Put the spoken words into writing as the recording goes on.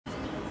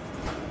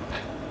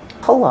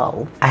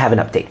Hello, I have an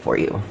update for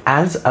you.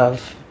 As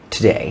of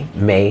today,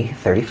 May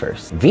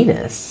 31st,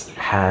 Venus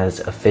has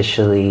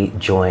officially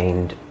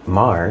joined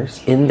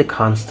Mars in the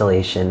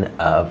constellation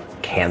of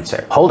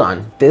Cancer. Hold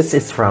on, this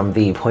is from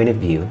the point of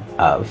view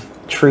of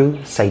true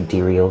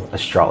sidereal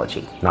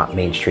astrology, not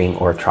mainstream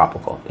or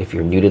tropical. If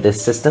you're new to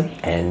this system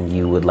and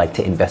you would like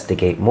to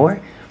investigate more,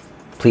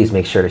 please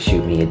make sure to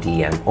shoot me a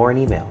DM or an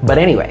email. But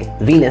anyway,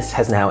 Venus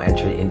has now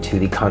entered into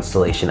the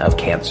constellation of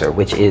Cancer,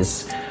 which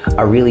is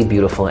a really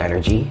beautiful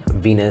energy.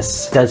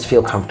 Venus does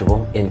feel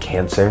comfortable in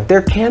Cancer.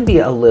 There can be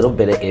a little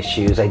bit of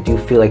issues. I do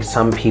feel like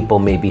some people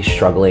may be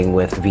struggling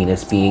with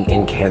Venus being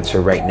in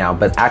Cancer right now,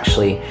 but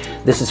actually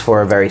this is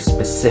for a very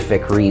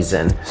specific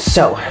reason.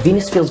 So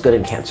Venus feels good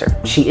in Cancer.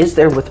 She is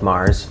there with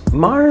Mars.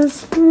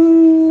 Mars,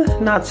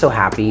 not so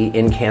happy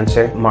in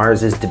Cancer.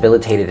 Mars is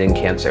debilitated in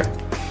Cancer.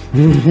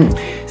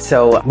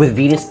 So with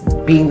Venus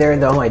being there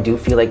though, I do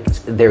feel like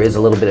there is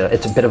a little bit of,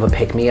 it's a bit of a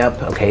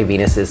pick-me-up, okay?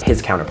 Venus is his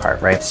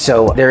counterpart, right?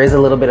 So there is a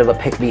little bit of a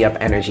pick-me-up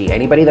energy.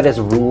 Anybody that is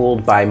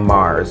ruled by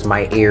Mars,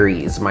 my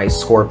Aries, my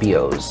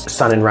Scorpios,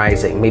 Sun and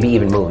Rising, maybe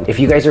even Moon, if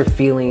you guys are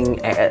feeling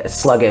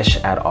sluggish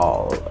at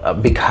all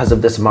because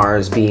of this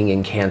Mars being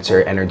in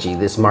Cancer energy,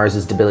 this Mars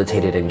is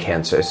debilitated in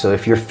Cancer. So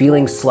if you're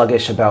feeling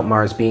sluggish about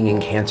Mars being in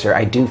Cancer,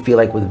 I do feel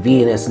like with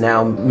Venus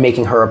now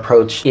making her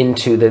approach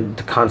into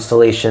the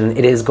constellation,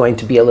 it is going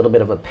to be a little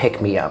bit of a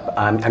pick-me-up.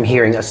 I'm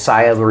hearing a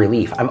sigh of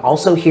relief. I'm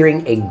also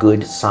hearing a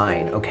good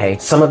sign, okay?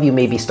 Some of you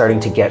may be starting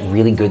to get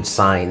really good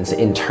signs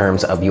in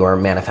terms of your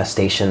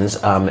manifestations,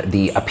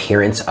 the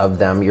appearance of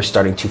them. You're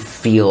starting to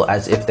feel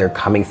as if they're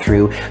coming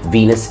through.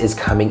 Venus is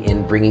coming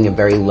in, bringing a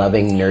very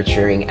loving,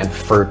 nurturing, and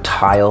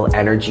fertile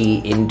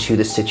energy into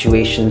the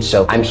situation.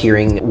 So I'm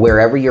hearing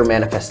wherever your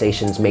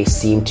manifestations may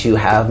seem to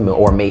have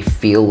or may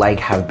feel like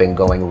have been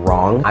going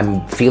wrong,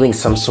 I'm feeling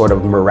some sort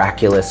of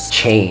miraculous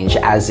change,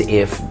 as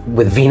if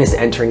with Venus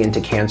entering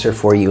into Cancer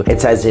for you,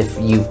 it's as if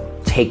you've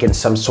taken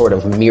some sort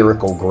of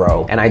Miracle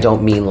Grow. And I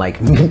don't mean like,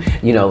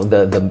 you know,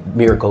 the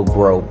Miracle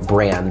Grow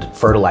brand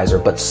fertilizer,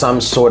 but some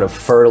sort of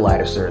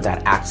fertilizer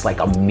that acts like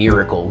a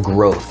miracle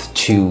growth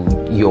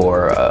to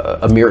your,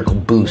 a miracle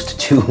boost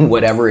to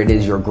whatever it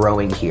is you're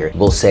growing here.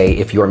 We'll say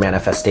if your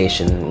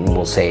manifestation,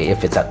 we'll say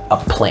if it's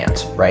a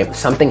plant, right?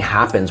 Something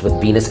happens with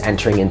Venus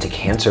entering into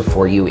Cancer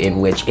for you in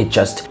which it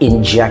just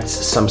injects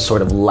some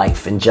sort of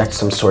life, injects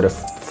some sort of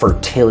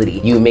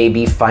fertility. You may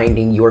be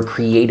finding your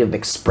creative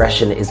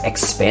expression is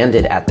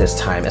expanded at this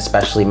time,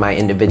 especially my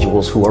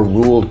individuals who are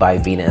ruled by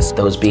Venus,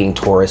 those being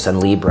Taurus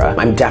and Libra.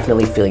 I'm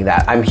definitely feeling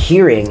that. I'm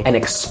hearing an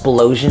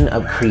explosion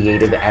of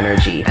creative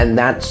energy, and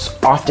that's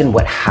often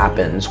what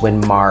happens when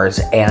Mars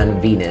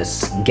and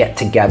Venus get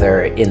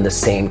together in the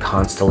same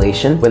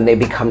constellation. When they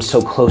become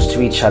so close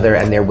to each other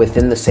and they're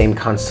within the same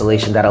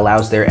constellation, that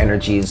allows their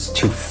energies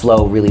to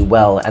flow really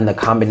well. And the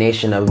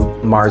combination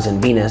of Mars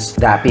and Venus,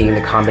 that being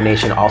the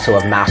combination also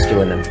of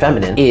masculine and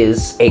feminine,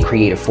 is a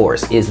creative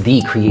force, is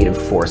the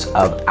creative force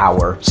of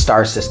our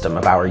star system,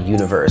 of our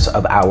universe,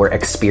 of our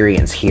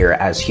experience here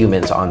as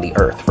humans on the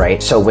earth,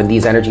 right? So when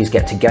these energies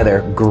get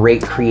together,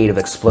 great creative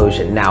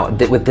explosion. Now,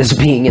 with this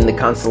being in the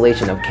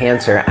constellation of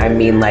Cancer, I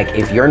mean, like,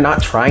 if you're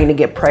not trying to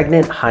get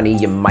pregnant, honey,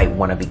 you might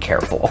want to be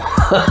careful.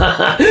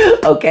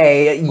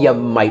 Okay, you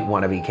might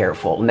want to be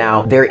careful.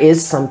 Now, there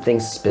is something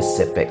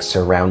specific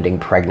surrounding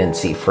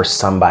pregnancy for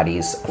some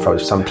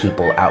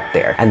people out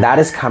there, and that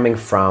is coming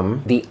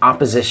from the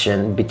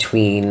opposition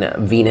between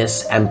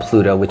Venus and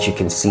Pluto, which you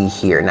can see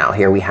here. Now,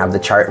 here we have the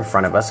chart in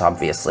front of us,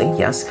 obviously.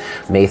 Yes,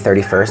 May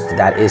 31st,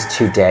 that is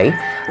today.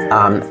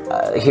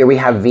 Here we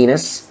have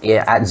Venus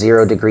at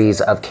 0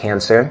 degrees of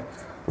Cancer,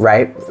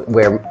 right?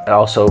 Where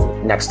also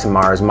next to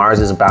Mars. Mars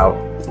is about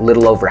a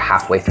little over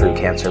halfway through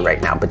Cancer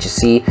right now. But you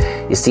see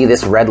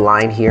this red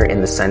line here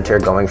in the center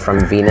going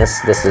from Venus.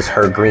 This is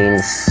her green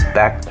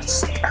speck,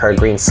 her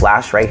green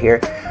slash right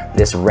here.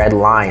 This red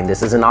line,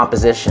 this is an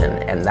opposition,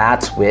 and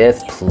that's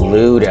with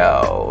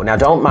Pluto. Now,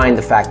 don't mind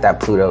the fact that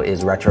Pluto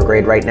is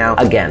retrograde right now.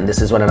 Again,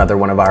 this is another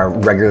one of our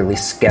regularly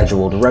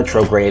scheduled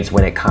retrogrades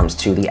when it comes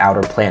to the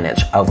outer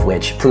planets, of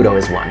which Pluto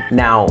is one.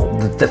 Now,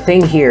 the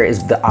thing here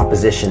is the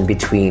opposition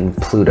between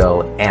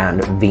Pluto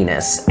and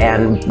Venus.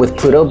 And with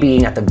Pluto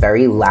being at the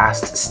very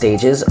last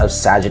stages of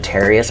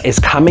Sagittarius, is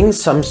coming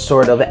some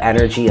sort of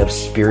energy of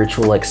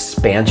spiritual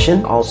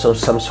expansion, also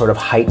some sort of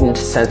heightened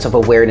sense of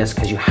awareness,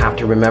 because you have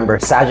to remember,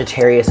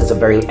 Sagittarius is a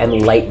very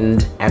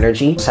enlightened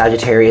energy.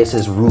 Sagittarius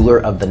is ruler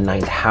of the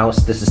 9th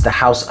house. This is the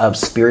house of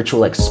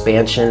spiritual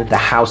expansion, the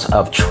house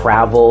of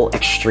travel,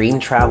 extreme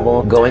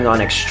travel, going on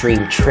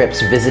extreme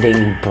trips,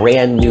 visiting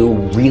brand new,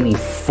 really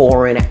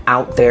foreign,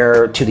 out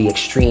there to the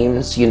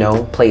extremes, you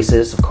know,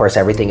 places. Of course,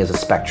 everything is a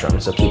spectrum,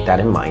 so keep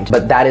that in mind.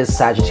 But that is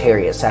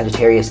Sagittarius.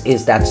 Sagittarius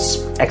is that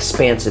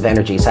expansive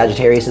energy.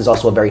 Sagittarius is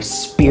also a very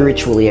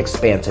spiritually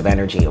expansive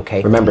energy,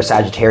 okay? Remember,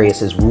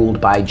 Sagittarius is ruled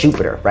by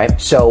Jupiter,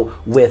 right? So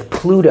with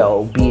Pluto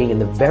Pluto being in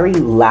the very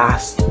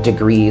last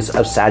degrees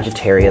of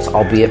Sagittarius,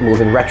 albeit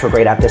moving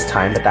retrograde at this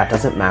time, but that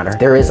doesn't matter.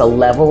 There is a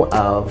level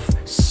of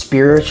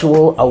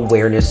spiritual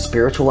awareness,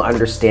 spiritual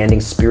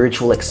understanding,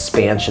 spiritual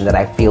expansion that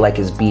I feel like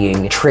is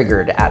being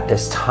triggered at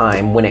this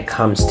time when it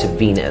comes to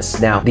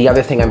Venus. Now, the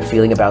other thing I'm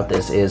feeling about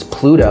this is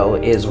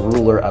Pluto is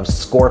ruler of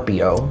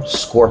Scorpio.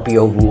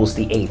 Scorpio rules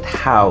the 8th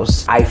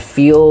house. I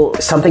feel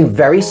something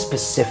very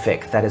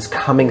specific that is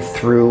coming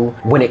through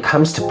when it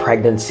comes to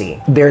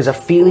pregnancy. There's a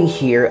feeling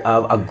here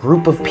of a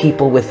group of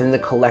people within the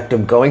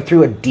collective going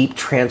through a deep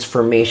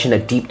transformation, a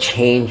deep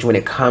change when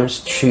it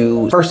comes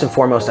to, first and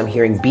foremost, I'm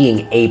hearing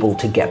being able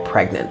to get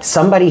pregnant.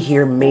 Somebody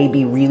here may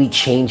be really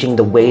changing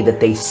the way that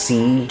they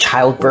see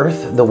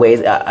childbirth, the way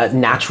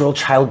natural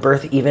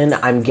childbirth even.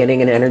 I'm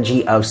getting an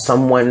energy of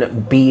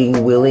someone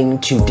being willing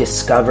to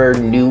discover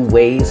new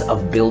ways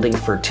of building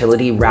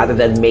fertility rather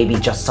than maybe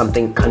just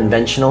something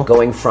conventional,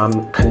 going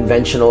from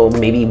conventional,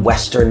 maybe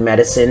Western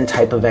medicine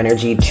type of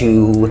energy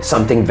to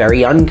something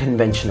very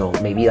unconventional,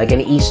 maybe like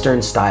an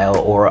Eastern style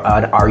or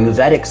an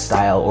Ayurvedic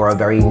style or a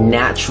very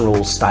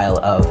natural style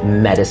of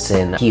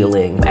medicine,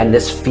 healing. And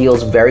this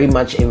feels very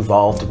much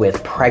involved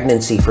with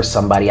pregnancy for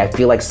somebody. I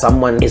feel like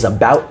someone is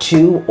about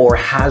to or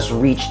has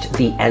reached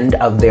the end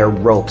of their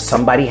rope.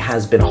 Somebody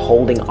has been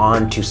holding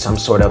on to some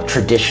sort of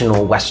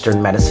traditional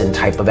Western medicine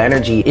type of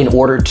energy in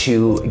order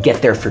to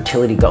get their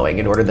fertility going,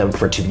 in order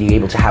to be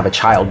able to have a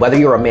child. Whether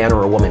you're a man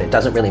or a woman, it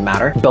doesn't really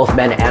matter. Both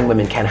men and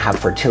women can have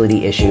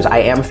fertility issues. I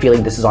am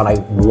feeling this is on a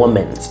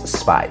woman's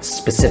side,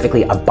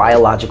 specifically a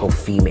biological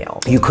female.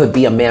 You could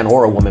be a man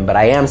or a woman, but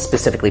I am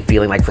specifically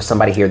feeling like for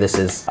somebody here, this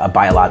is a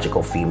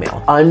biological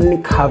female.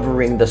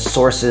 Uncovering the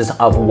sources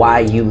of why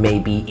you may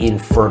be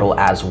infertile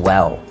as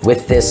well.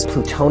 With this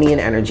Plutonian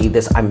energy,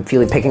 I'm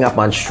feeling picking up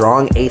on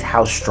strong 8th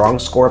house, strong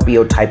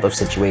Scorpio type of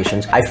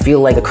situations. I feel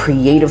like the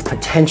creative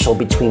potential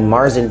between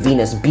Mars and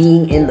Venus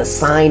being in the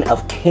sign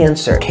of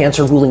Cancer.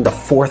 Cancer ruling the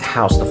 4th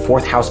house, the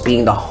 4th house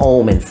being the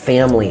home and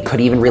family,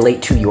 could even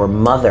relate to your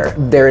mother.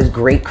 There is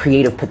great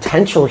creative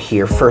potential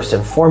here, first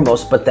and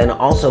foremost, but then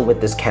also with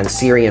this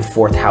Cancerian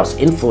 4th house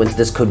influence,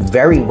 this could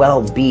very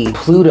well be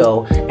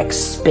Pluto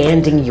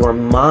expanding your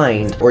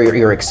mind or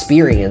your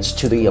experience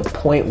to the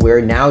point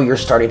where now you're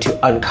starting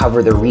to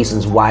uncover the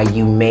reasons why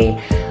you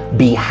may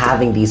be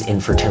having these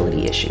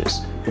infertility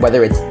issues.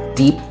 Whether it's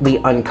deeply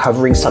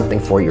uncovering something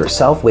for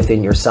yourself,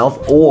 within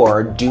yourself,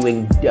 or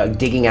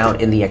digging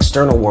out in the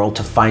external world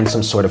to find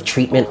some sort of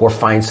treatment or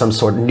find some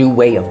sort of new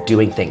way of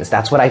doing things.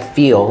 That's what I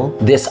feel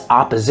this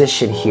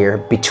opposition here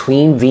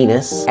between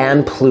Venus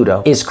and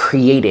Pluto is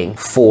creating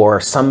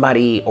for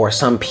somebody or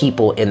some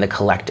people in the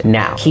collective.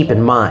 Now, keep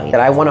in mind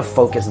that I want to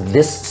focus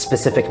this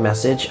specific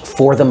message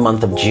for the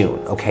month of June,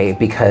 okay?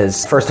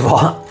 Because first of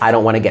all, I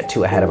don't want to get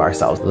too ahead of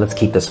ourselves. Let's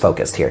keep this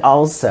focused here.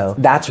 Also,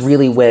 that's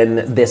really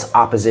when this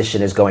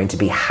opposition is going to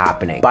be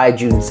happening. By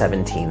June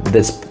 17th,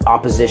 this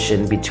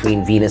opposition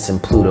between Venus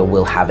and Pluto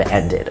will have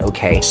ended,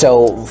 okay?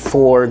 So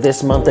for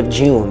this month of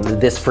June,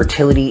 this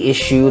fertility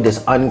issue,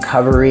 this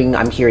uncovering,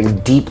 I'm hearing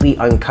deeply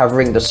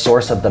uncovering the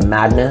source of the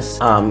madness,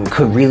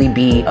 could really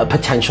be a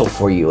potential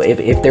for you.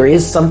 If there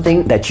is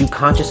something that you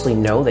consciously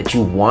know that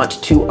you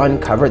want to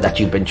uncover, that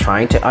you've been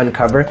trying to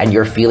uncover, and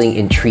you're feeling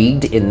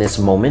intrigued in this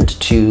moment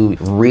to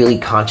really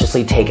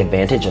consciously take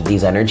advantage of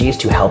these energies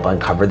to help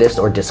uncover this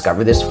or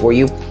discover this for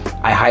you,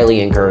 I highly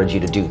encourage you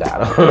to do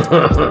that.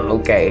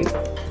 Okay,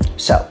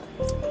 so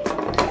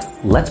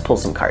let's pull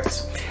some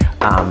cards.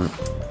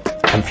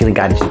 I'm feeling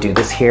guided to do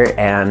this here,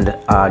 and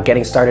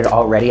getting started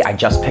already. I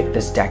just picked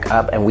this deck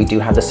up, and we do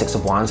have the 6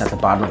 of Wands at the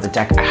bottom of the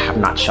deck. I have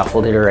not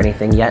shuffled it or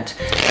anything yet.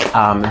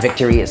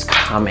 Victory is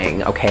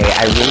coming, okay?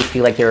 I really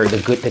feel like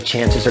the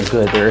chances are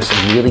good. There are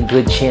some really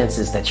good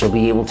chances that you'll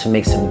be able to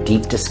make some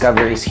deep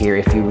discoveries here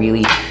if you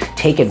really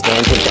take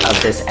advantage of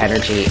this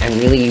energy. And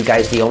really, you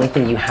guys, the only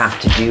thing you have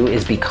to do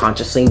is be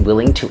consciously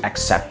willing to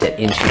accept it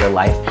into your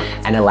life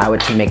and allow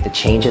it to make the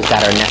changes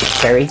that are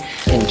necessary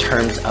in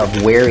terms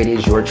of where it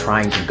is you're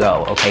trying to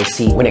go. Okay,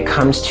 see, when it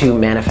comes to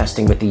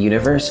manifesting with the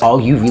universe, all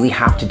you really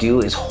have to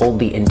do is hold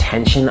the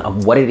intention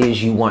of what it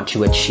is you want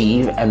to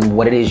achieve and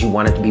what it is you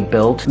want it to be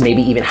built,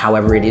 maybe even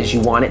however it is you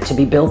want it to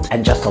be built,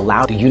 and just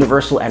allow the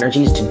universal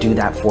energies to do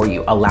that for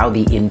you. Allow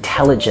the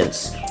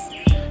intelligence,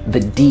 the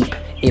deep,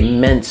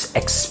 immense,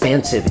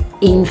 expansive,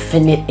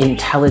 infinite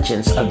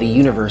intelligence of the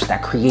universe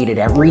that created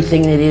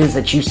everything it is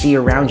that you see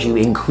around you,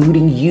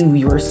 including you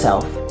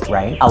yourself,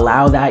 right?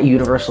 Allow that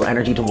universal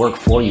energy to work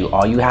for you.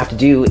 All you have to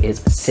do is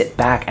sit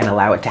back and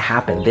allow it to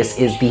happen. This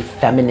is the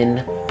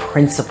feminine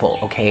principle,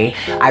 okay?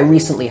 I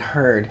recently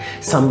heard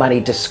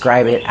somebody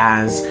describe it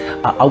as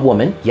a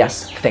woman,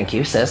 yes, thank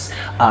you, sis,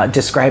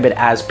 describe it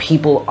as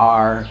people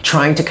are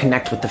trying to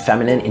connect with the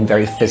feminine in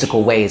very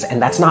physical ways,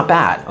 and that's not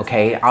bad,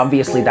 okay?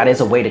 Obviously, that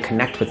is a way to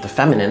connect with the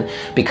feminine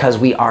because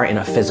we are in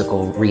a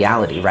physical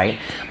reality, right?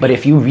 But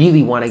if you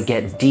really want to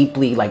get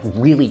deeply, like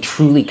really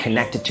truly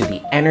connected to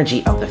the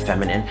energy of the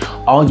feminine,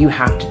 all you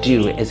have to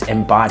do is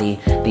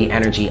embody the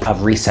energy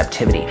of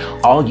receptivity.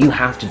 All you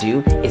have to do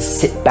is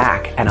sit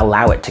back and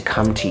allow it to to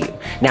come to you.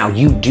 Now,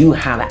 you do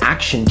have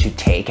action to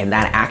take, and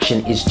that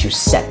action is to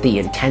set the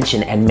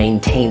intention and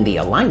maintain the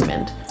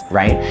alignment,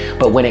 right?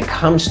 But when it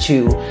comes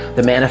to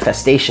the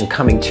manifestation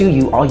coming to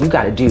you, all you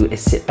got to do is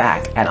sit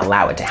back and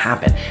allow it to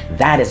happen.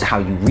 That is how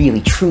you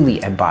really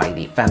truly embody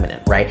the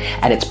feminine, right?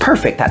 And it's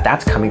perfect that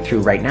that's coming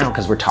through right now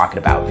because we're talking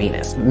about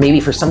Venus.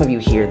 Maybe for some of you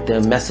here, the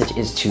message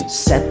is to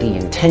set the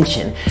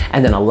intention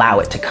and then allow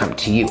it to come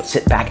to you.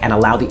 Sit back and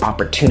allow the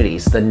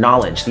opportunities, the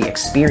knowledge, the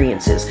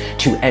experiences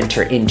to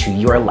enter into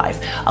your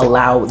life.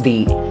 Allow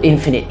the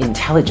infinite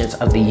intelligence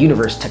of the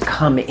universe to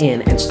come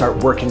in and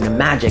start working the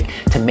magic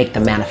to make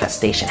the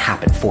manifestation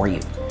happen for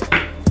you.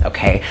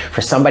 Okay,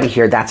 for somebody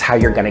here, that's how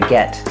you're gonna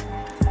get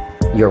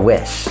your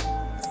wish.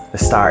 The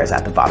star is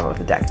at the bottom of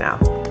the deck now.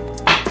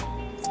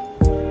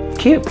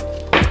 Cute.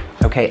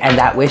 Okay, and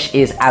that wish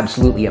is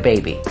absolutely a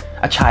baby,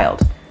 a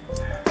child.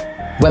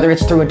 Whether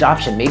it's through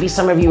adoption, maybe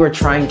some of you are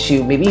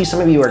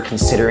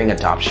considering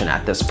adoption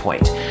at this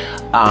point.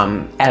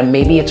 And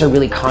maybe it's a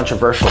really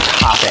controversial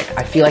topic.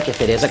 I feel like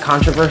if it is a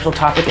controversial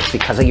topic, it's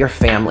because of your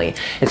family.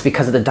 It's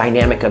because of the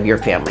dynamic of your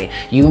family.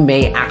 You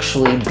may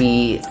actually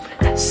be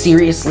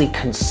seriously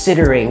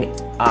considering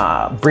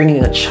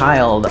bringing a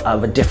child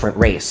of a different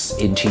race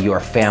into your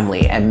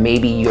family, and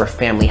maybe your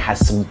family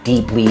has some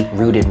deeply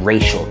rooted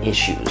racial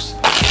issues.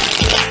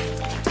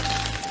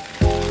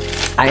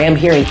 I am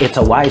hearing it's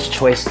a wise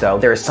choice though.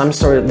 There is some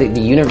sort of,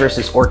 the universe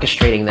is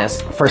orchestrating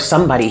this. For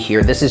somebody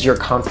here, this is your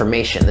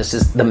confirmation. This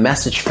is the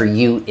message for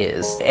you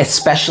is,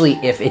 especially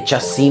if it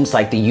just seems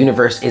like the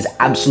universe is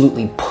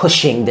absolutely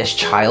pushing this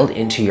child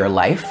into your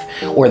life,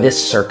 or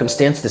this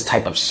circumstance, this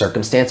type of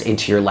circumstance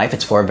into your life.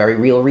 It's for a very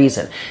real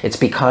reason. It's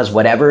because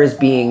whatever is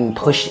being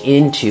pushed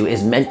into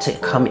is meant to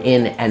come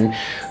in and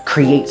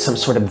create some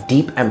sort of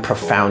deep and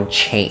profound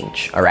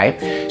change, all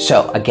right?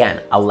 So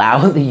again,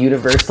 allow the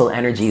universal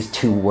energies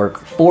to work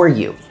for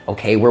you,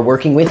 okay? We're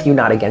working with you,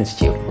 not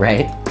against you,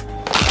 right?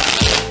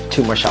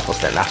 2 more shuffles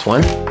then, that's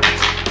 1.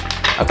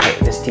 Okay,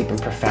 this deep and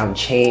profound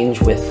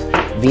change with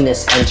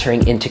Venus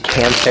entering into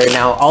Cancer.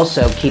 Now,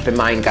 also keep in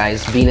mind,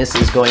 guys, Venus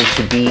is going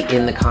to be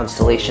in the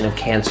constellation of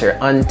Cancer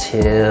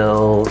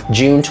until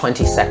June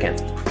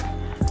 22nd,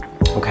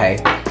 okay?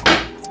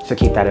 So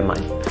keep that in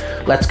mind.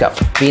 Let's go.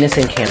 Venus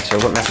in Cancer.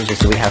 What messages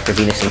do we have for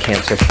Venus in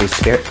Cancer, please,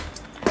 Spirit?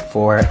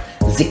 For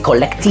the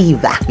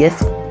collective,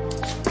 yes?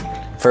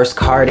 First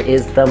card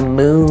is the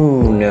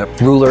Moon,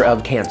 ruler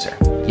of Cancer.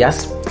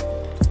 Yes?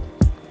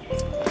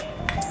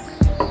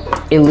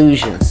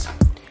 Illusions.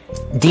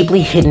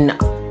 Deeply hidden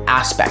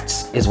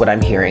aspects is what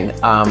I'm hearing.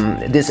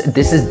 This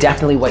is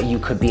definitely what you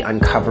could be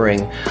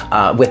uncovering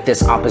with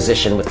this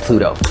opposition with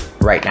Pluto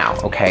right now,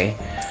 okay?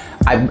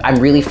 I'm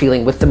really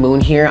feeling, with the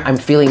Moon here, I'm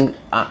feeling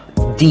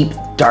deep,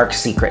 dark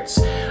secrets.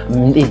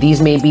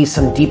 These may be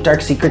some deep,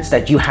 dark secrets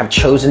that you have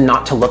chosen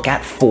not to look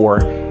at for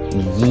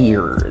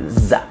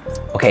years.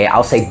 Okay,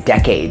 I'll say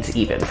decades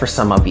even for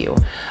some of you.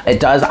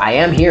 I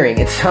am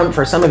hearing,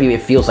 for some of you,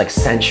 it feels like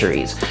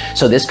centuries.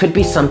 So this could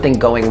be something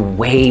going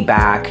way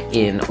back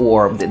in,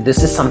 or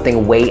this is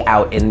something way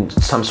out in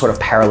some sort of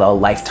parallel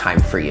lifetime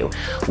for you.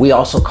 We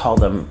also call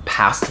them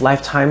past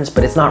lifetimes,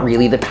 but it's not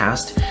really the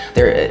past.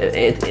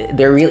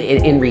 They're really,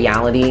 in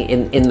reality,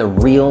 in the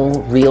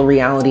real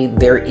reality,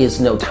 there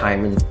is no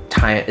time,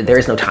 there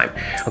is no time,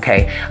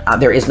 okay?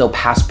 There is no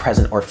past,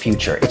 present, or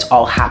future. It's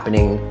all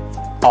happening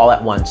all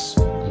at once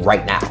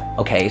right now,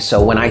 okay?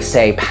 So when I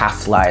say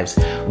past lives,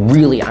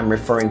 really I'm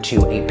referring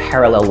to a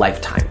parallel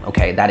lifetime,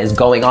 okay? That is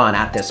going on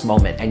at this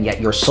moment, and yet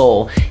your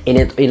soul,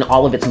 in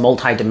all of its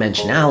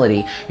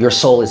multidimensionality, your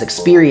soul is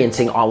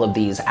experiencing all of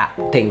these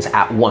things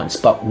at once.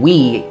 But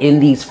we, in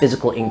these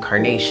physical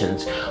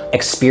incarnations,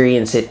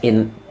 experience it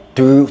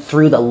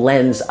through the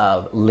lens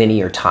of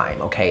linear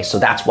time, okay? So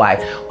that's why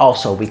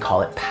also we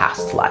call it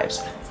past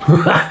lives.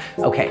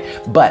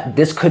 Okay, but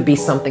this could be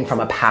something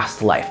from a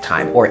past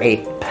lifetime or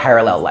a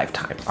parallel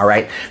lifetime, all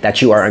right,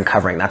 that you are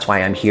uncovering. That's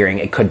why I'm hearing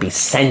it could be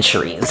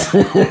centuries,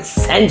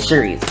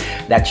 centuries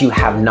that you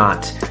have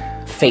not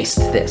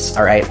faced this,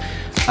 all right?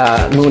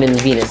 Moon and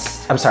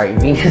Venus, I'm sorry,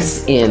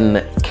 Venus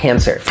in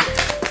Cancer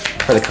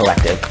for the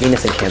collective.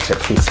 Venus in Cancer,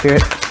 please,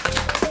 Spirit.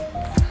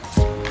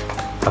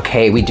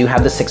 Okay, we do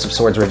have the 6 of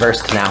Swords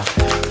reversed now.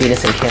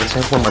 Venus in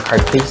Cancer, 1 more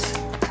card, please.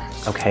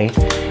 Okay,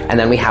 and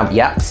then we have,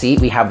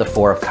 we have the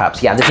 4 of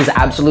Cups. Yeah, this is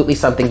absolutely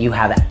something you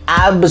have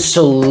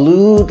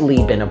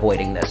absolutely been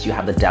avoiding this. You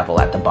have the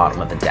Devil at the bottom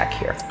of the deck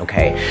here,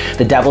 okay?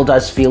 The Devil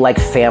does feel like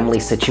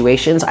family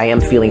situations. I am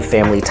feeling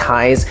family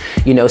ties,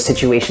 you know,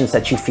 situations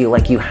that you feel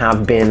like you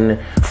have been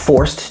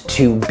forced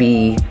to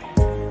be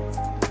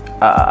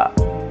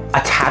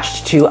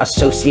attached to,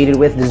 associated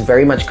with. This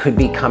very much could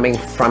be coming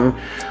from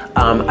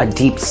a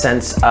deep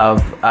sense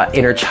of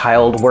inner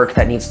child work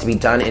that needs to be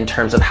done in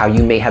terms of how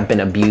you may have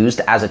been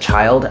abused as a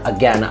child.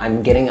 Again,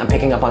 I'm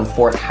picking up on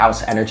 4th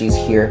house energies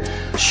here,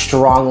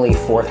 strongly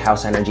 4th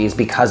house energies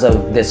because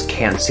of this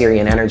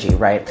Cancerian energy,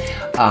 right?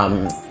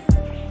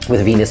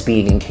 with Venus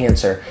being in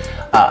Cancer.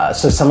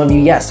 So some of you,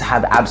 yes,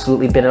 have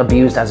absolutely been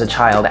abused as a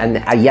child.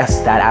 And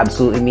yes, that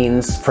absolutely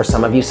means for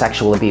some of you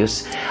sexual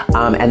abuse.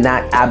 And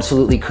that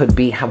absolutely could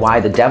be why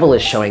the devil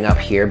is showing up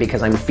here,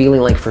 because I'm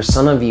feeling like for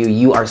some of you,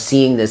 you are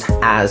seeing this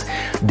as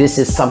this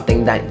is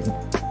something that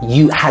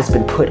has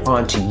been put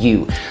onto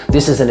you.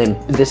 This is an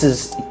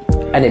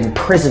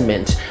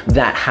imprisonment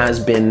that has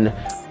been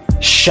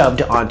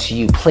shoved onto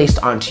you, placed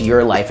onto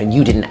your life, and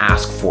you didn't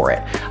ask for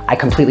it. I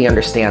completely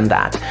understand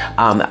that.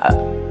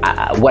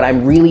 What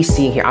I'm really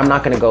seeing here, I'm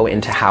not going to go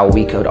into how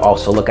we could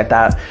also look at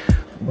that,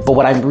 but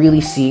what I'm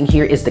really seeing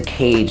here is the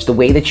cage, the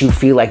way that you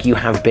feel like you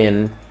have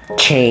been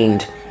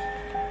chained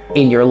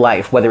in your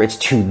life, whether it's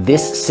to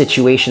this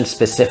situation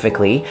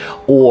specifically,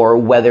 or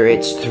whether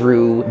it's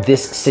through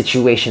this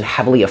situation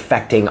heavily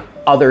affecting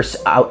others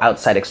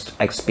outside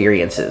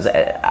experiences.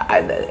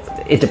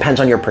 It depends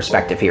on your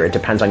perspective here. It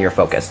depends on your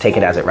focus. Take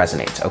it as it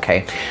resonates,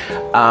 okay?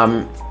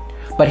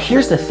 But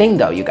here's the thing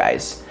though, you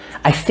guys.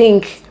 I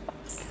think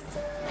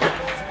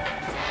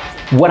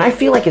what I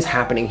feel like is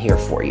happening here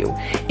for you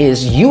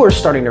is you are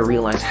starting to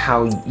realize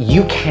how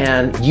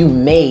you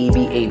may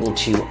be able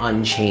to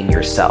unchain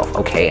yourself,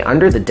 okay?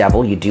 Under the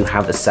devil, you do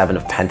have the 7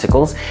 of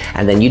Pentacles,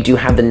 and then you do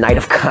have the Knight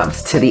of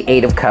Cups to the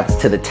 8 of Cups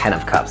to the 10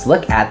 of Cups.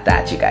 Look at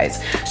that, you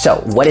guys.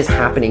 So what is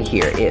happening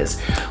here is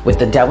with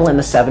the devil and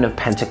the 7 of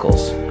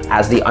Pentacles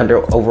as the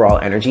overall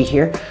energy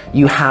here,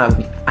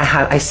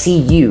 I see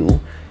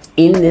you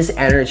in this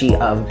energy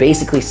of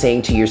basically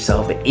saying to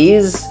yourself,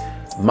 is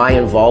my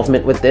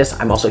involvement with this,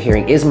 I'm also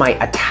hearing, is my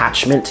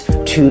attachment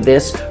to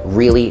this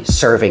really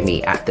serving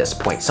me at this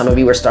point? Some of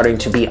you are starting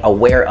to be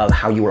aware of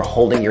how you are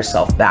holding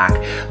yourself back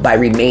by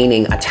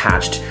remaining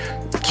attached,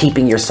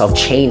 keeping yourself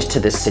chained to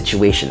this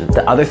situation.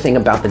 The other thing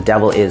about the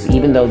devil is,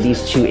 even though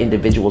these two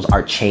individuals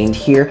are chained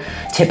here,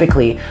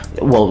 typically,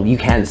 well, you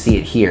can see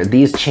it here,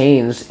 these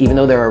chains, even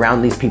though they're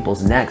around these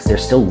people's necks, they're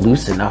still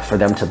loose enough for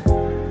them to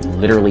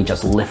literally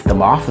just lift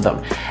them off of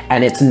them.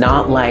 And it's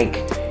not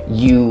like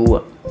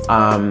you,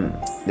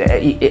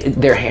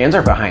 their hands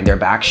are behind their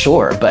back,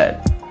 sure,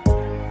 but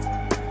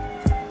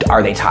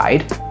are they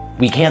tied?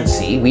 We can't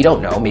see, we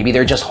don't know. Maybe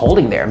they're just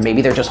holding there.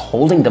 Maybe they're just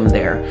holding them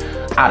there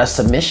out of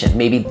submission.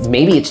 Maybe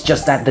it's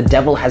just that the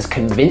devil has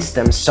convinced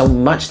them so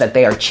much that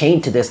they are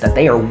chained to this, that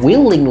they are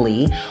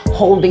willingly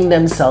holding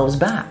themselves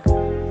back.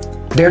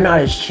 They're not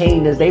as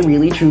chained as they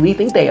really truly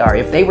think they are.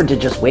 If they were to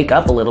just wake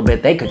up a little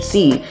bit, they could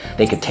see,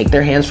 they could take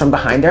their hands from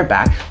behind their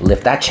back,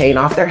 lift that chain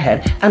off their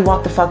head, and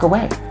walk the fuck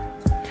away.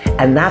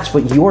 And that's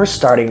what you're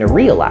starting to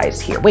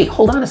realize here. Wait,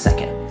 hold on a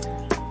second.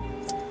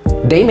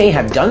 They may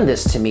have done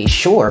this to me,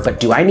 sure, but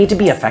do I need to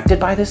be affected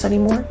by this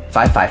anymore?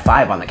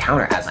 555 on the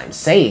counter as I'm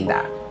saying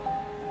that.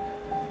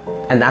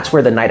 And that's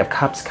where the Knight of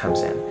Cups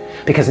comes in.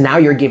 Because now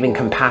you're giving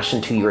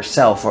compassion to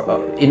yourself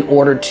in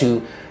order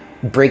to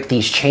break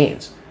these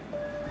chains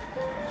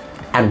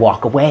and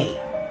walk away.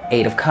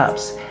 8 of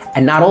Cups.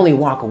 And not only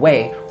walk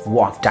away,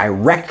 walk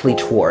directly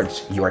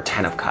towards your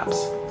 10 of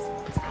Cups.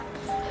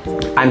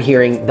 I'm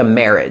hearing the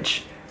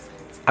marriage.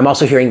 I'm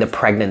also hearing the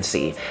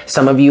pregnancy.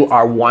 Some of you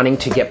are wanting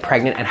to get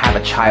pregnant and have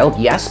a child,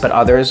 yes, but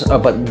others,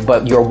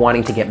 but you're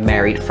wanting to get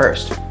married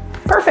first.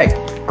 Perfect,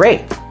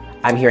 great.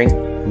 I'm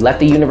hearing, let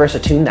the universe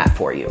attune that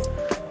for you.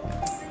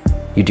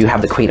 You do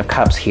have the Queen of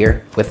Cups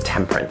here with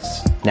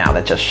Temperance. Now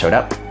that just showed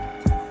up.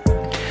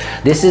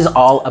 This is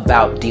all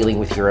about dealing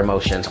with your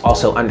emotions.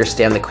 Also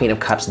understand the Queen of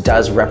Cups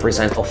does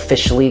represent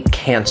officially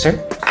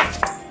Cancer,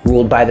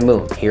 ruled by the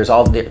moon. Here's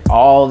all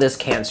this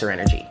Cancer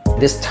energy.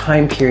 This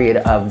time period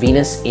of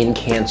Venus in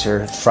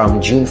Cancer from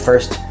June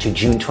 1st to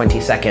June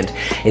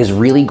 22nd is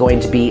really going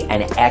to be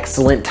an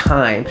excellent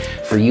time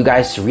for you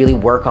guys to really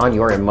work on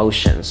your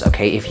emotions,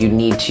 okay? If you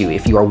need to,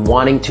 if you are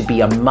wanting to be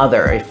a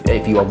mother,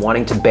 if you are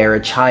wanting to bear a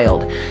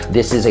child,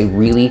 this is a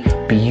really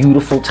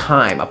beautiful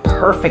time, a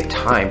perfect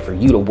time for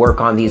you to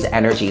work on these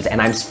energies.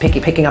 And I'm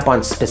picking up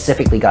on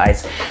specifically,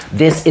 guys,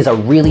 this is a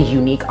really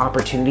unique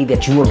opportunity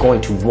that you are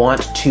going to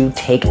want to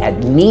take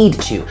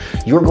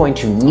you're going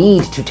to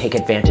need to take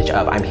advantage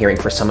of, I'm hearing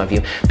for some of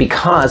you,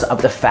 because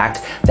of the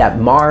fact that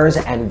Mars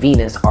and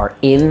Venus are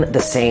in the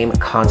same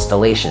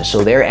constellation.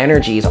 So their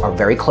energies are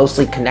very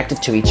closely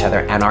connected to each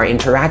other and are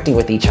interacting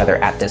with each other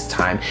at this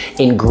time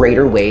in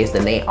greater ways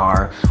than they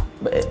are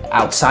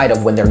outside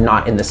of when they're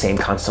not in the same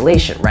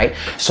constellation, right?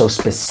 So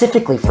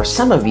specifically for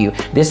some of you,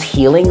 this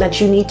healing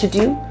that you need to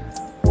do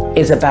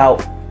is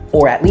about,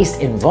 or at least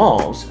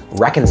involves,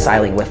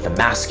 reconciling with the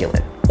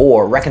masculine,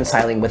 or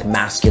reconciling with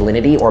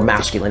masculinity or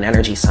masculine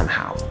energy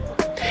somehow.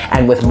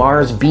 And with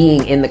Mars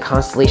being in the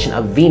constellation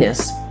of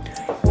Venus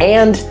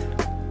and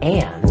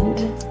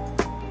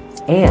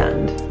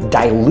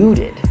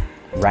diluted,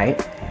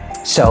 right?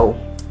 So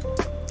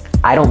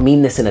I don't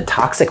mean this in a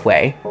toxic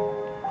way,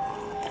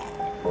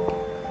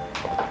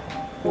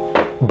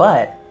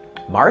 but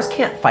Mars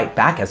can't fight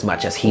back as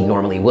much as he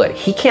normally would.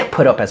 He can't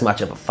put up as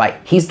much of a fight.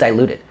 He's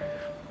diluted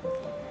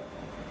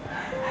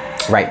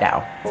right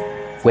now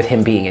with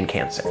him being in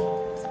Cancer.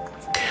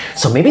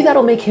 So maybe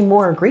that'll make him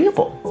more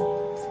agreeable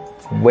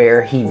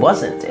where he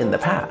wasn't in the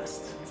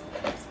past.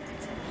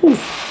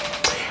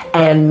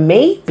 And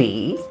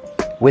maybe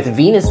with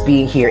Venus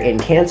being here in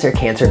Cancer,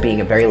 Cancer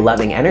being a very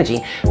loving energy,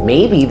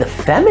 maybe the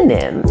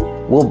feminine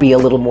will be a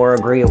little more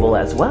agreeable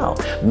as well.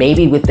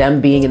 Maybe with them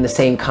being in the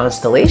same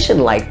constellation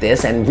like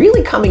this and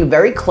really coming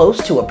very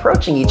close to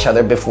approaching each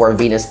other before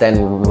Venus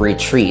then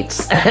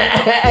retreats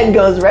and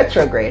goes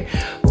retrograde.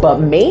 But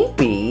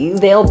maybe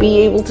they'll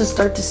be able to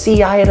start to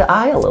see eye to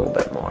eye a little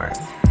bit more.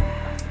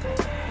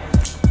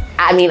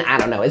 I mean, I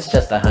don't know, it's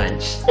just a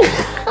hunch.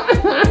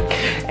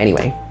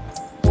 Anyway,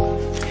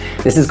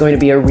 this is going to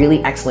be a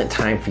really excellent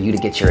time for you to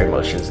get your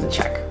emotions in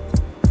check,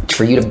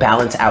 for you to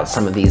balance out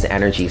some of these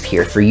energies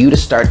here, for you to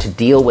start to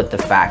deal with the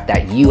fact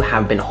that you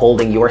have been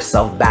holding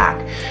yourself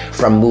back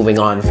from moving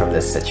on from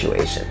this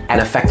situation and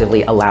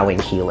effectively allowing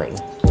healing,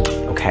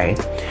 okay?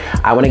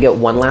 I want to get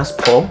one last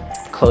pull,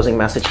 closing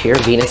message here.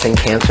 Venus in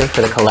Cancer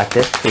for the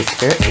collective, please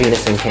Spirit.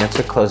 Venus in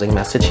Cancer, closing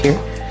message here.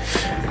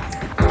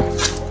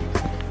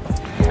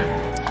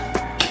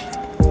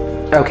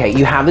 Okay,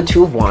 you have the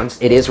Two of Wands.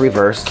 It is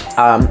reversed.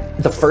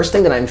 The first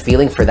thing that I'm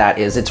feeling for that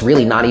is it's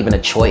really not even a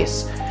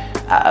choice.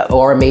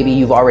 Or maybe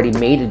you've already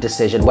made a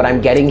decision. What I'm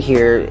getting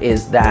here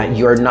is that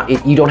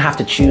you don't have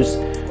to choose.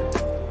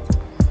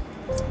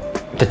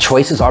 The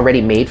choice is already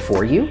made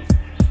for you,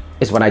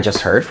 is what I just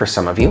heard for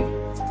some of you.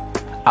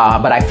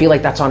 But I feel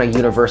like that's on a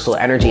universal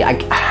energy.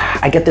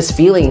 I get this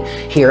feeling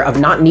here of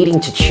not needing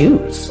to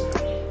choose.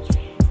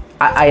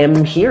 I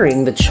am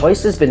hearing the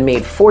choice has been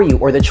made for you,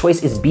 or the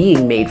choice is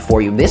being made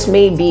for you. This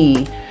may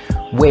be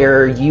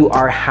where you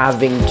are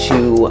having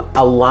to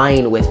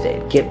align with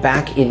it. Get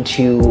back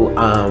into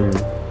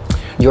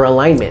your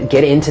alignment.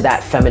 Get into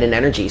that feminine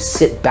energy.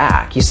 Sit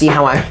back. You see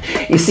how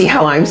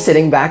I'm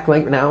sitting back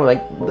like now,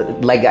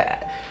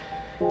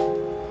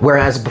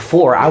 whereas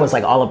before I was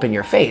like all up in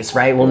your face,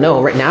 right? Well,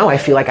 no, right now I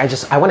feel like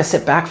I want to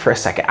sit back for a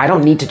second. I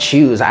don't need to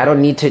choose. I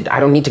don't need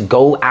to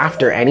go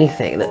after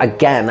anything.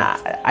 Again,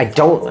 I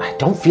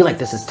don't feel like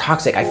this is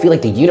toxic. I feel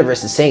like the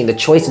universe is saying the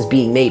choice is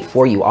being made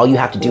for you. All you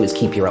have to do is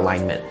keep your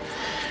alignment.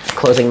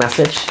 Closing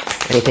message.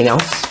 Anything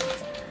else?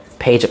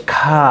 Page of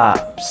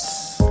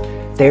Cups.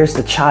 There's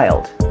the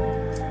child.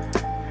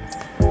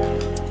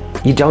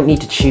 You don't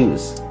need to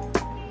choose.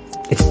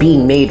 It's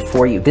being made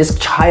for you. This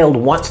child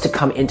wants to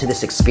come into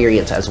this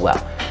experience as well.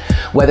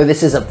 Whether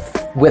this is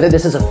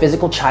a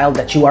physical child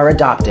that you are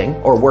adopting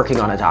or working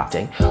on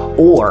adopting,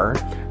 or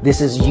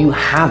this is you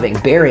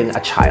bearing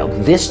a child,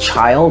 this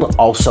child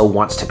also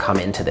wants to come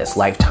into this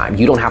lifetime.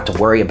 You don't have to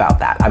worry about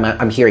that.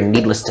 I'm hearing,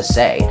 needless to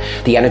say,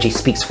 the energy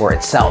speaks for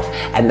itself.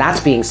 And that's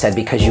being said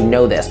because you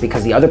know this,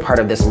 because the other part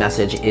of this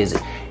message is,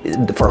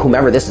 for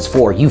whomever this is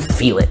for, you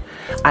feel it.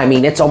 I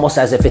mean, it's almost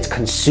as if it's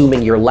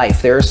consuming your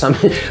life.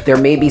 There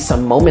may be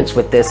some moments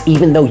with this,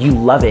 even though you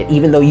love it,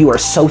 even though you are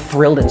so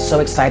thrilled and so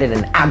excited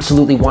and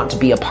absolutely want to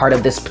be a part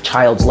of this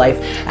child's life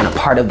and a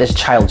part of this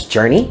child's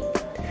journey,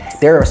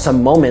 there are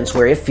some moments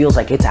where it feels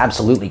like it's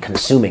absolutely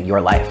consuming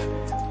your life.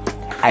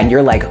 And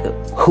you're like,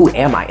 who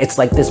am I? It's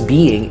like this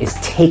being is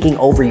taking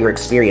over your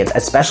experience,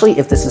 especially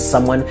if this is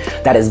someone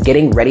that is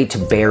getting ready to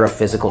bear a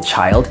physical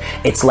child.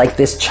 It's like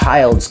this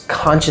child's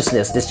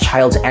consciousness, this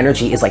child's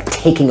energy is like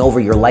taking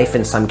over your life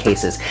in some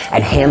cases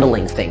and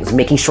handling things,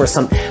 making sure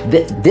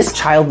this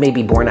child may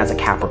be born as a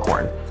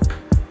Capricorn.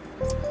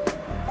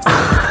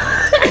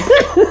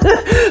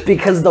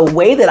 Because the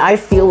way that I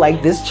feel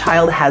like this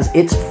child has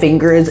its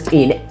fingers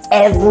in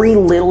every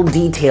little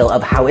detail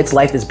of how its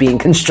life is being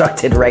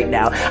constructed right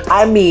now.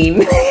 I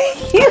mean,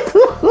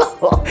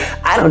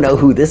 I don't know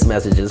who this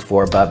message is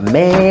for, but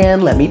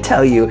man, let me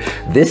tell you,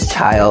 this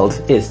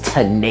child is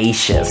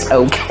tenacious,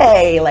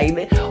 okay? Like,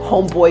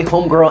 homeboy,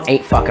 homegirl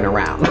ain't fucking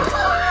around.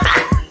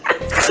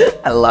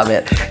 I love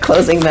it.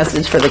 Closing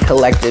message for the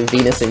collective,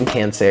 Venus in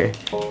Cancer.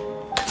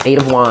 8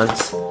 of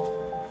Wands,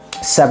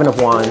 7 of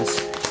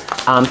Wands.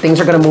 Things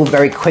are going to move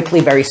very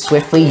quickly, very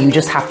swiftly. You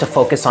just have to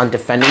focus on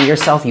defending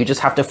yourself. You just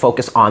have to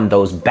focus on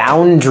those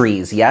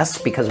boundaries,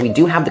 yes? Because we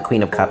do have the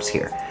Queen of Cups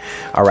here,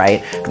 all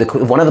right?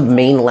 One of the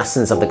main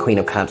lessons of the Queen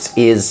of Cups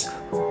is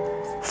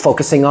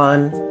focusing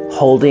on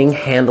holding,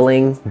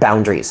 handling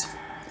boundaries.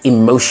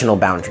 Emotional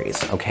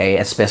boundaries, okay,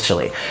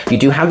 especially. You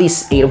do have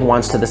these 8 of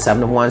Wands to the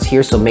 7 of Wands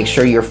here, so make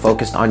sure you're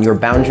focused on your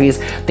boundaries.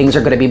 Things are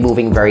going to be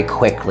moving very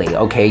quickly,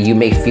 okay? You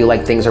may feel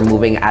like things are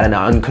moving at an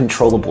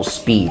uncontrollable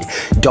speed.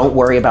 Don't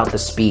worry about the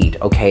speed,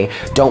 okay?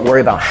 Don't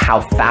worry about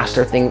how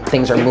faster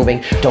things are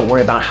moving. Don't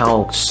worry about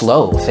how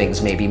slow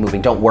things may be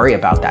moving. Don't worry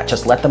about that.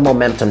 Just let the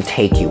momentum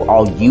take you.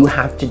 All you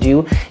have to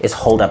do is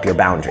hold up your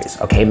boundaries,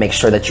 okay? Make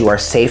sure that you are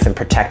safe and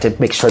protected.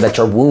 Make sure that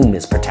your womb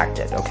is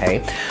protected,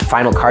 okay?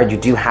 Final card you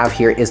do have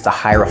here is the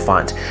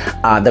Hierophant.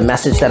 The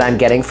message that I'm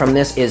getting from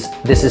this is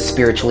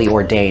spiritually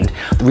ordained.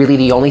 Really,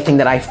 the only thing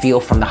that I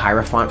feel from the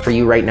Hierophant for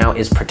you right now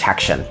is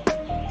protection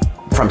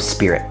from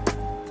spirit.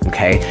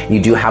 Okay,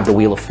 you do have the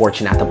Wheel of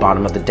Fortune at the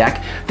bottom of the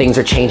deck. Things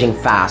are changing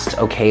fast.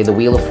 Okay, the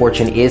Wheel of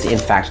Fortune is in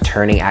fact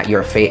turning at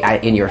your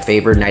in your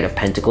favor. Knight of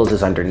Pentacles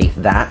is underneath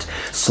that.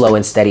 Slow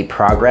and steady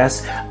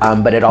progress,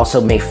 but it also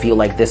may feel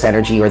like this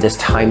energy or this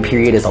time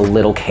period is a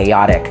little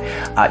chaotic.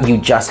 You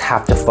just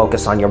have to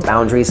focus on your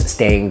boundaries,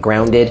 staying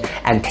grounded,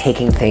 and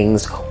taking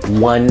things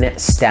one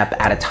step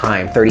at a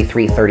time.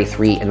 33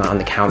 and on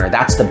the counter.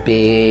 That's the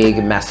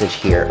big message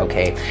here.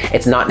 Okay,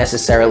 it's not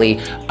necessarily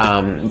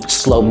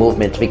slow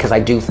movement, because I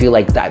do feel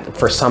like that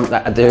for some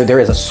there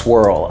is a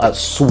swirl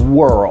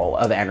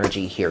of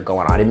energy here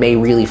going on. It may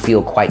really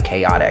feel quite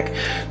chaotic.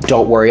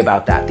 Don't worry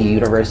about that. The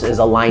universe is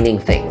aligning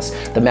things.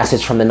 The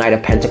message from the Knight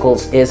of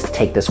Pentacles is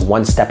take this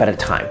one step at a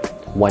time,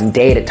 one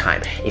day at a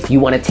time. If you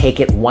want to take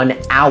it 1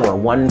 hour,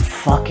 1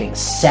 fucking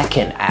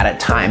second at a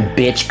time,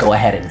 bitch, go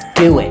ahead and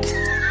do it.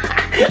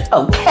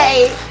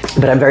 Okay.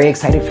 But I'm very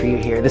excited for you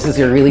here. This is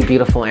your really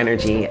beautiful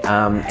energy,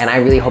 and I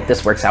really hope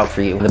this works out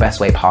for you in the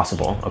best way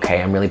possible,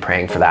 okay? I'm really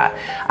praying for that.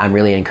 I'm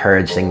really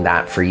encouraging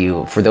that for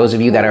you. For those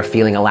of you that are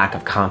feeling a lack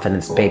of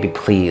confidence, baby,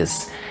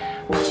 please,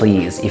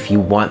 if you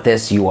want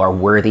this, you are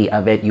worthy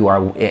of it. You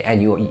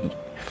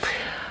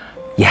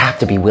have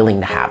to be willing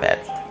to have it.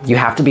 You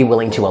have to be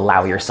willing to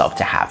allow yourself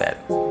to have it.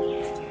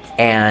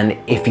 And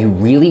if you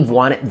really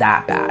want it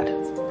that bad,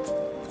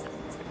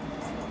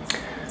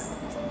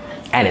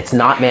 and it's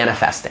not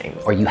manifesting,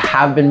 or you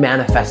have been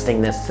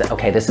manifesting this,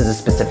 okay, this is a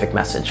specific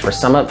message. For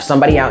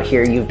somebody out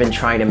here, you've been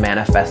trying to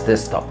manifest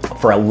this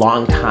for a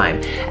long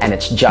time, and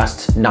it's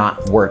just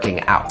not working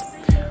out.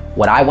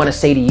 What I want to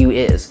say to you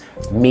is,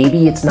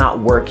 maybe it's not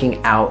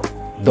working out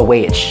the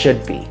way it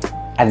should be,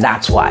 and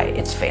that's why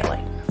it's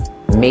failing.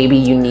 Maybe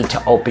you need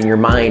to open your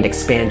mind,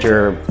 expand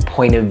your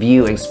point of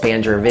view,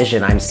 expand your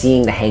vision. I'm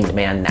seeing the Hanged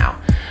Man now.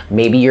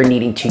 Maybe you're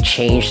needing to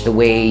change the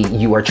way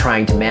you are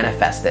trying to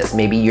manifest this.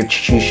 Maybe you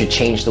should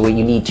change the way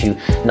you need to,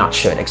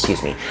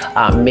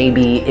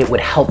 maybe it would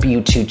help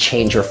you to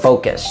change your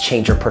focus,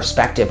 change your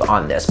perspective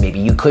on this. Maybe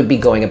you could be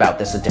going about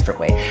this a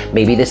different way.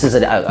 Maybe this is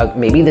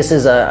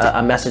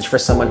a message for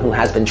someone who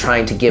has been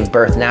trying to give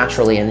birth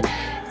naturally, and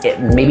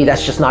maybe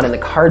that's just not in the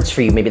cards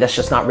for you. Maybe that's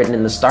just not written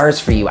in the stars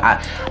for you.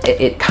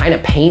 It kind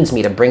of pains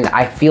me to bring that.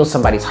 I feel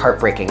somebody's heart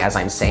breaking as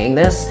I'm saying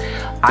this.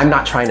 I'm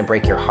not trying to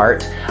break your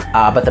heart,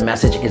 but the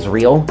message is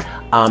real.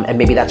 And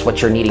maybe that's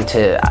what you're needing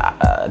to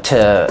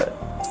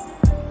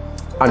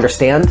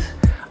understand.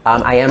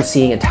 I am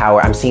seeing a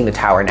tower. I'm seeing the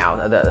tower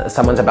now.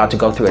 Someone's about to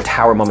go through a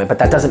tower moment, but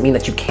that doesn't mean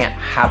that you can't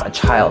have a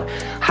child.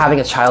 Having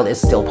a child is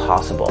still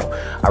possible,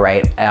 all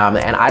right?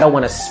 And I don't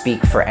want to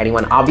speak for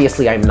anyone.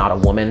 Obviously, I'm not a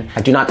woman.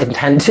 I do not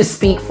intend to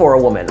speak for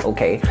a woman,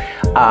 okay?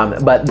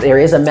 But there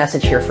is a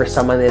message here for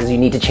someone is you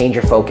need to change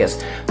your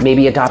focus.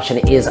 Maybe adoption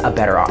is a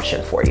better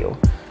option for you.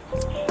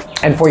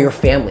 And for your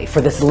family, for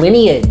this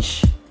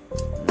lineage.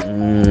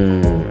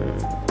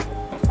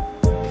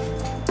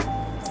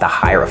 The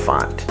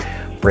Hierophant.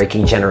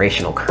 Breaking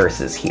generational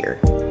curses here.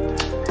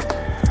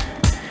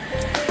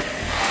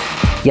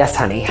 Yes,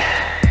 honey.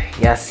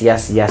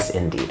 Yes,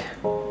 indeed.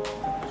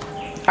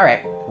 All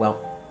right, well,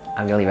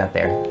 I'm gonna leave it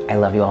there. I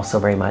love you all so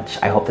very much.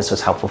 I hope this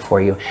was helpful for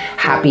you.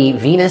 Happy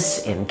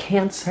Venus in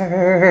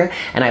Cancer.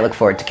 And I look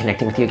forward to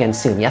connecting with you again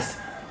soon, yes?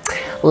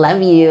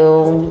 Love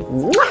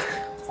you.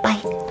 Bye.